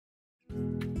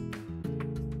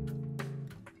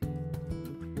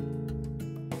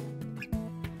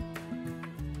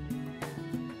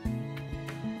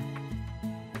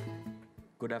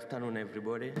Good afternoon,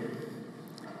 everybody.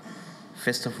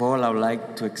 First of all, I would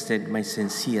like to extend my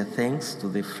sincere thanks to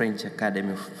the French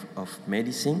Academy of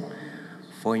Medicine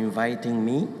for inviting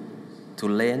me to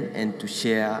learn and to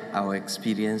share our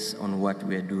experience on what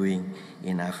we are doing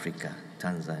in Africa,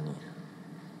 Tanzania.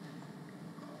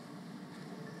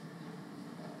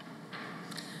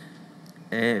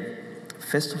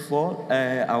 First of all,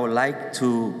 I would like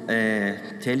to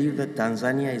tell you that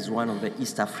Tanzania is one of the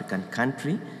East African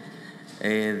countries.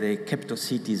 The capital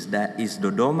city is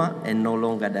Dodoma and no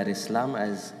longer Dar es Salaam,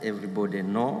 as everybody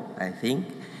know, I think.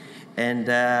 And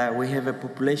we have a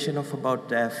population of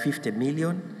about 50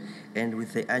 million and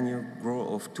with the annual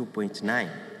growth of 2.9.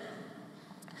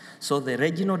 So the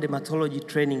Regional Dermatology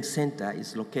Training Center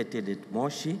is located at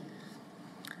Moshi,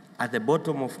 at the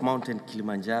bottom of Mountain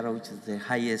Kilimanjaro, which is the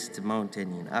highest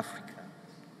mountain in Africa.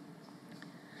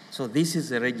 So this is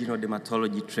the Regional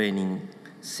Dermatology Training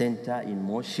Center in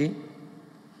Moshi.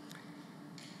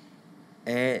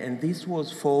 And this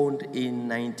was formed in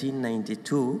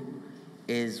 1992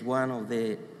 as one of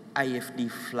the IFD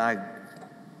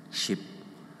flagship.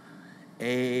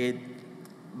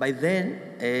 By then,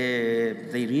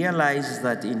 they realized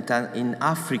that in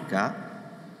Africa,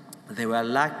 there were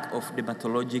lack of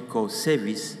dermatological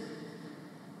service,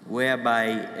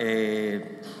 whereby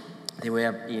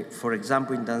for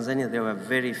example, in Tanzania, there were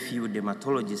very few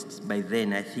dermatologists by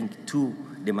then, I think 2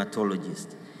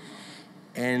 dermatologists.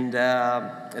 And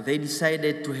they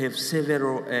decided to have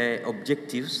several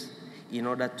objectives in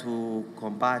order to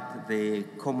combat the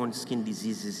common skin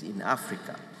diseases in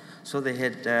Africa. So they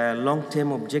had a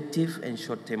long-term objective and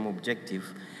short-term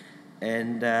objective.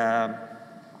 And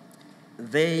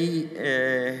they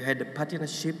had a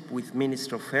partnership with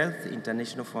Ministry of Health,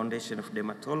 International Foundation of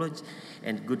Dermatology,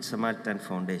 and Good Samaritan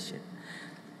Foundation.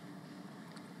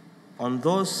 On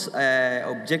those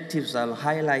objectives, I'll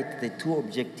highlight the 2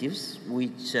 objectives,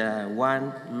 which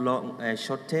one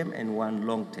short-term and one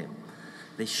long-term.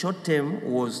 The short-term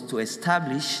was to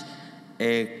establish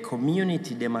a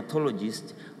community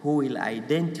dermatologist who will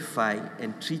identify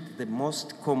and treat the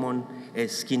most common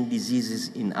skin diseases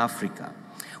in Africa,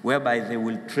 whereby they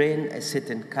will train a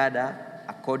certain cadre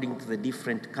according to the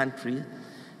different countries,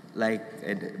 like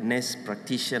a nurse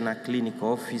practitioner,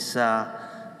 clinical officer,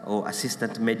 or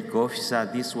assistant medical officer.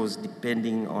 This was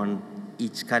depending on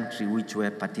each country which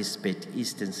were participate,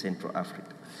 East and Central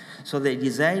Africa. So they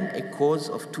designed a course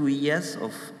of 2 years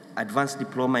of advanced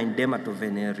diploma in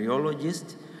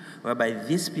dermatovenereologist, whereby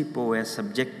these people were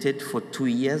subjected for 2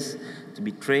 years to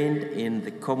be trained in the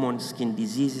common skin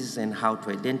diseases and how to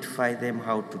identify them,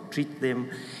 how to treat them,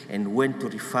 and when to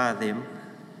refer them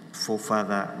for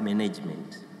further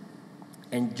management.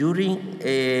 And during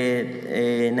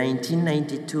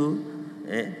 1992,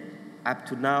 up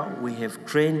to now, we have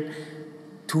trained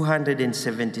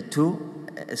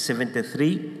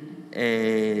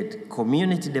 73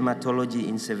 community dermatology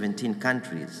in 17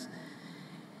 countries.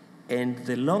 And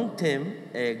the long-term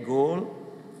goal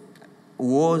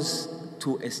was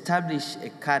to establish a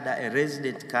cadre, a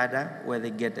resident cadre, where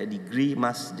they get a degree,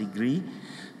 master's degree,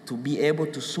 to be able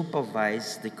to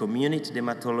supervise the community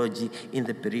dermatology in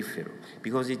the periphery.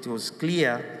 Because it was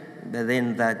clear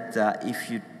then that if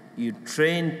you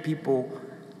train people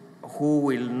who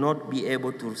will not be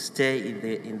able to stay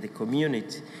in the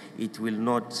community, it will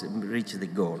not reach the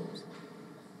goals.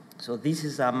 So this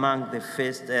is among the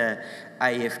first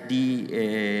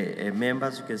IFD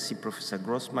members. You can see Professor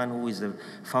Grossman, who is the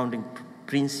founding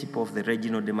principal of the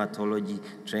Regional Dermatology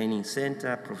Training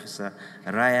Center, Professor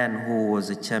Ryan, who was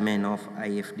the chairman of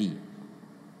IFD.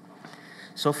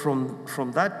 So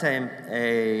from that time,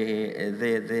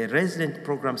 the resident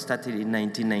program started in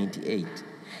 1998.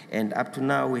 And up to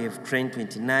now, we have trained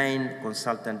 29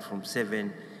 consultants from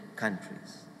 7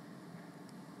 countries.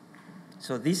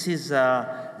 So this is,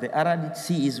 the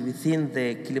RDC is within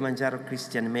the Kilimanjaro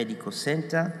Christian Medical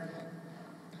Center,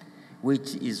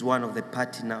 which is one of the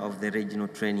partners of the Regional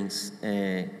Training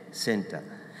Center.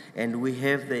 And we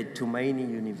have the Tumaini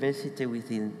University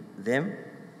within them.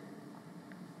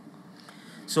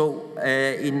 So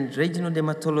in Regional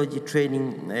Dermatology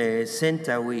Training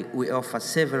Center, we offer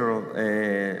several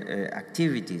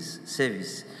activities,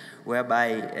 service,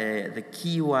 whereby the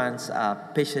key ones are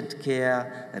patient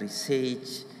care,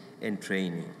 research, and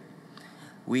training.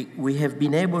 We have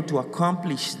been able to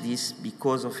accomplish this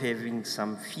because of having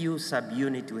some few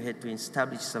subunits. We had to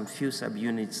establish some few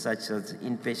subunits such as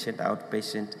inpatient,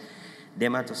 outpatient,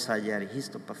 dermatosurgery,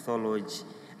 histopathology,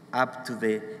 up to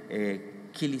the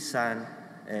Kilisan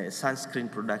sunscreen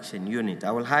production unit.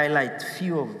 I will highlight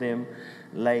few of them,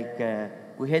 like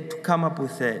we had to come up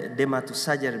with a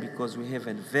dermatosurgery because we have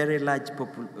a very large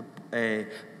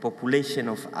population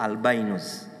of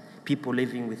albinos, people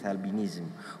living with albinism,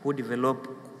 who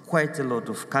develop quite a lot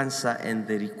of cancer, and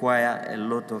they require a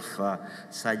lot of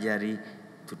surgery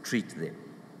to treat them.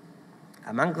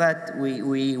 Among that,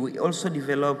 we also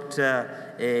developed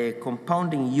a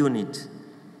compounding unit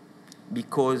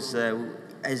because,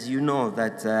 as you know,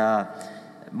 that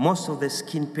most of the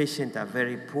skin patients are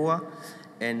very poor,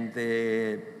 and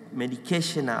the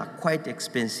medication are quite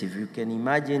expensive. You can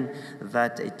imagine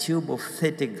that a tube of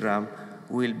 30 grams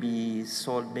will be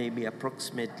sold maybe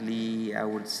approximately, I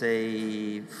would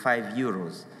say,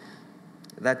 €5.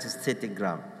 That is 30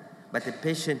 grams. But a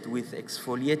patient with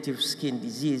exfoliative skin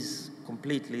disease,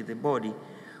 completely the body,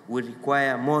 will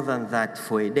require more than that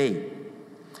for a day.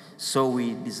 So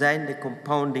we designed a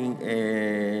compounding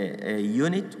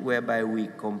unit whereby we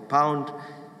compound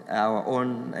our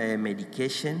own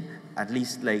medication, at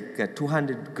least like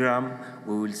 200 grams,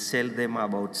 we will sell them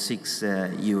about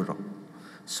 €6.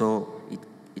 So it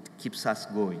keeps us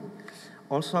going.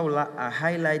 Also, I will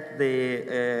highlight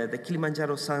the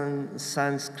Kilimanjaro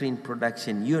sunscreen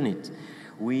production unit.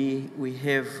 We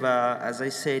have, as I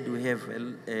said, we have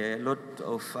a lot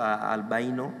of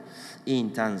albino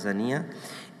in Tanzania,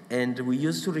 and we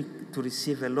used to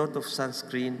receive a lot of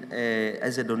sunscreen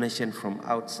as a donation from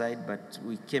outside, but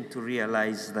we came to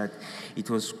realize that it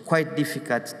was quite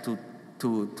difficult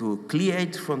to clear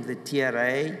it from the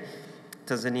TRA,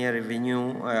 Tanzania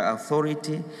Revenue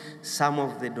Authority. Some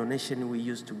of the donation we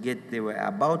used to get, they were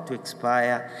about to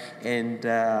expire, and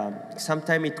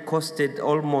sometimes it costed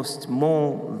almost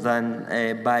more than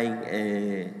buying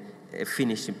a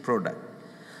finishing product.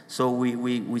 So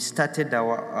we started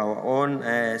our own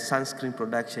sunscreen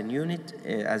production unit,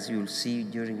 as you'll see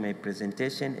during my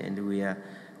presentation, and we are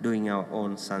doing our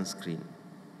own sunscreen.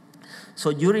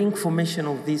 So during formation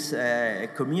of this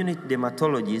community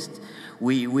dermatologist,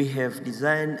 we have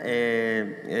designed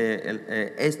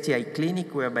a STI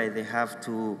clinic whereby they have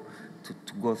to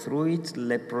go through it,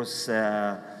 leprous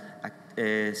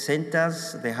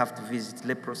centers, they have to visit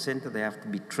leprous center, they have to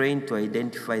be trained to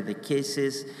identify the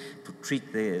cases, to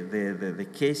treat the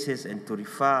cases, and to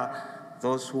refer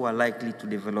those who are likely to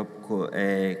develop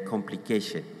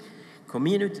complication.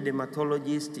 Community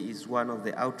dermatologist is one of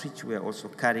the outreach we are also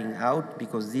carrying out,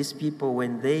 because these people,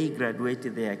 when they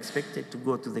graduated, they are expected to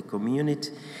go to the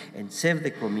community and serve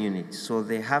the community. So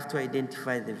they have to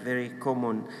identify the very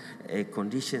common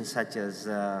conditions such as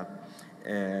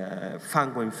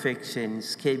fungal infections,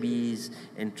 scabies,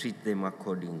 and treat them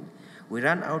accordingly. We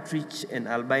run outreach and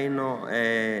albino,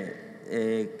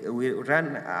 we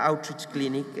run outreach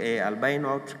clinic, albino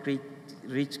outreach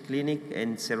clinic,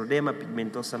 and Xeroderma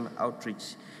pigmentosum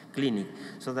outreach clinic,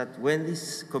 so that when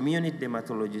these community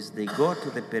dermatologists, they go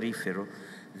to the peripheral,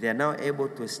 they are now able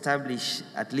to establish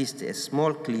at least a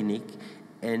small clinic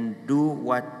and do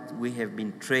what we have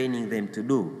been training them to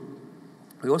do.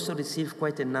 We also receive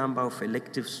quite a number of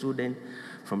elective students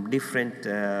from different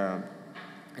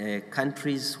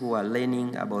countries who are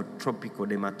learning about tropical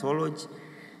dermatology.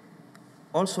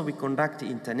 Also, we conduct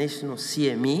international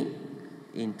CME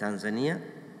in Tanzania,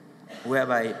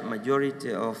 whereby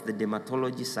majority of the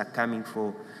dermatologists are coming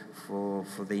for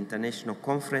the international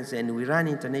conference, and we run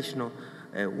international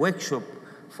workshop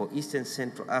for Eastern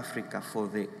Central Africa for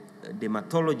the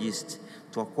dermatologists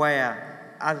to acquire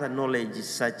other knowledge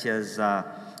such as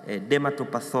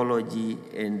dermatopathology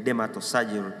and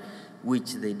dermatosurgery,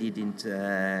 which they didn't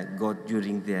got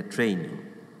during their training.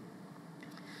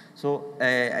 So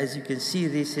as you can see,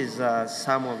 this is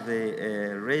some of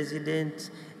the residents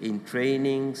in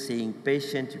training, seeing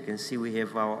patients. You can see we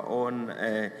have our own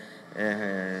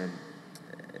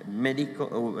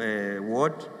medical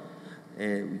ward.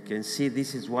 You can see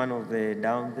this is one of the,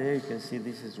 down there, you can see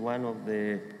this is one of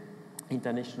the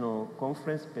international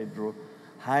conference. Pedro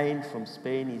Hein from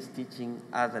Spain is teaching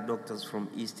other doctors from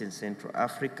Eastern Central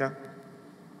Africa.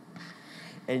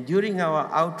 And during our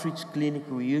outreach clinic,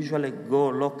 we usually go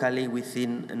locally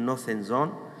within a northern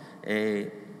zone.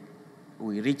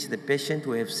 We reach the patient,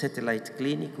 we have satellite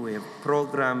clinic, we have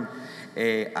programmed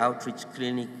outreach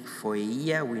clinic for a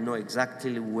year. We know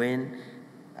exactly when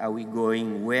are we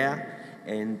going where,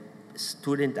 and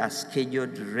students are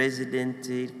scheduled, resident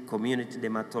community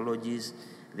dermatologists,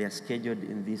 they are scheduled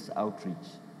in this outreach.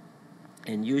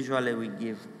 And usually we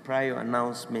give prior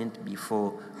announcement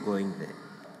before going there.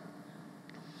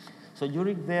 So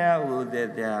during there,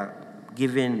 they are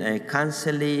given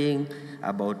counseling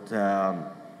about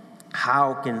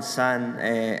how can sun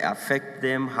affect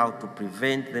them, how to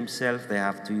prevent themselves. They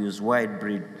have to use wide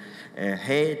brim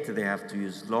hat, they have to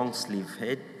use long sleeve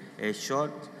hat,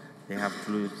 short. They have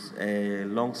to use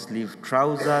long sleeve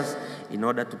trousers in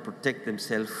order to protect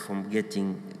themselves from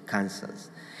getting cancers.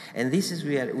 And this is,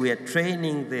 we are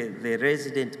training the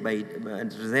resident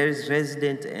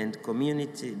resident and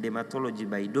community dermatology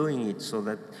by doing it, so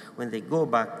that when they go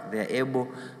back, they are able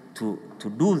to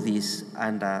do this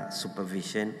under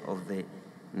supervision of the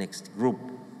next group.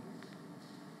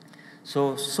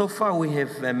 So far we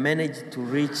have managed to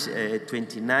reach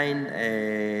 29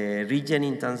 regions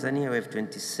in Tanzania. We have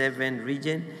 27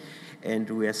 regions, and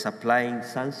we are supplying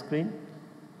sunscreen.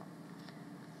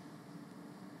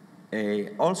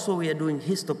 Also, we are doing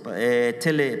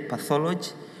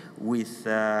telepathology with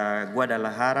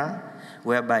Guadalajara,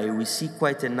 whereby we see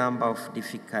quite a number of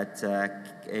difficult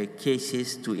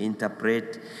cases to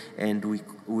interpret, and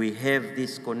we have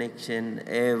this connection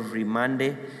every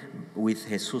Monday with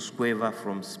Jesus Cueva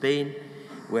from Spain,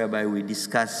 whereby we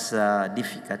discuss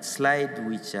difficult slides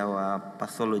which our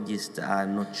pathologists are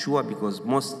not sure, because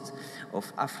most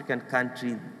of African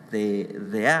countries,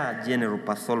 they are general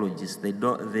pathologists.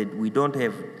 We don't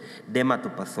have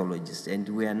dermatopathologists, and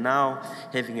we are now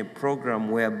having a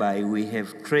program whereby we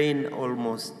have trained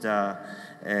almost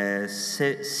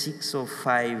 6 or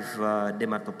 5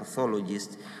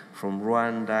 dermatopathologists from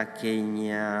Rwanda,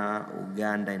 Kenya,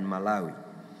 Uganda, and Malawi.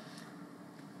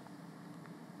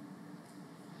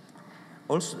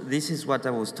 Also, this is what I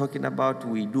was talking about.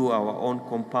 We do our own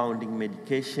compounding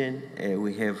medication.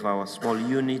 We have our small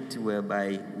unit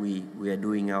whereby we are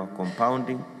doing our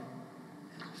compounding.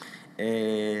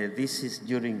 This is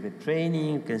during the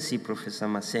training. You can see Professor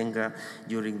Masenga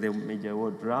during the major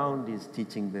ward round is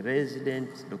teaching the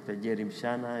residents. Dr. Jerry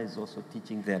Mshana is also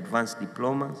teaching the advanced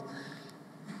diplomas.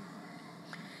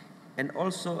 And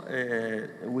also,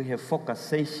 we have focus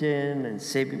session and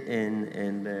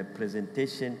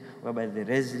presentation, whereby the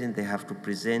resident, they have to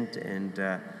present, and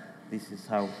this is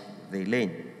how they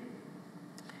learn.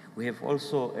 We have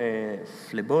also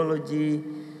phlebology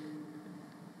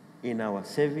in our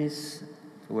service,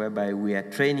 whereby we are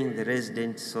training the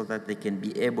residents so that they can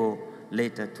be able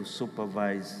later to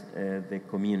supervise the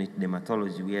community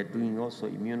dermatology. We are doing also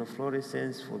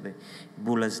immunofluorescence for the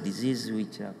bullous disease,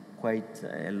 which are quite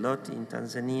a lot in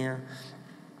Tanzania.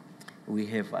 We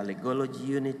have allergology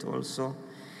unit also.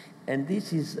 And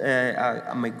this is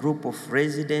my group of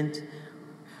residents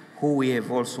who we have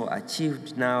also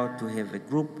achieved now to have a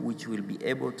group which will be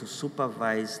able to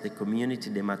supervise the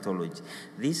community dermatology.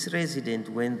 These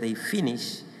residents, when they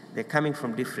finish, they're coming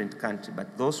from different countries,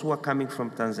 but those who are coming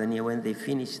from Tanzania, when they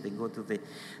finish, they go to the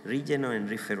regional and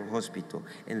referral hospital,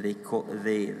 and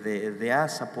they are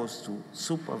supposed to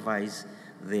supervise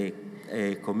the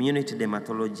community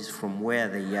dermatologists from where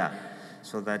they are,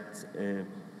 so that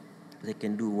they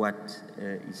can do what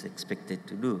is expected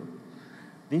to do.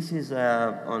 This is,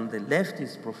 on the left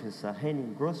is Professor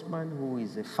Henning Grossman, who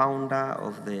is the founder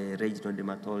of the Regional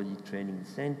Dermatology Training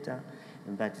Center,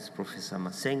 and that is Professor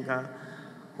Masenga,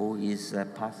 who is a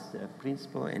past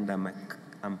principal, and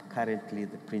I'm currently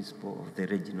the principal of the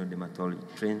Regional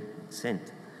Dermatology Training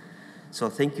Center. So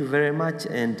thank you very much,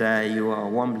 and you are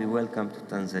warmly welcome to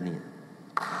Tanzania.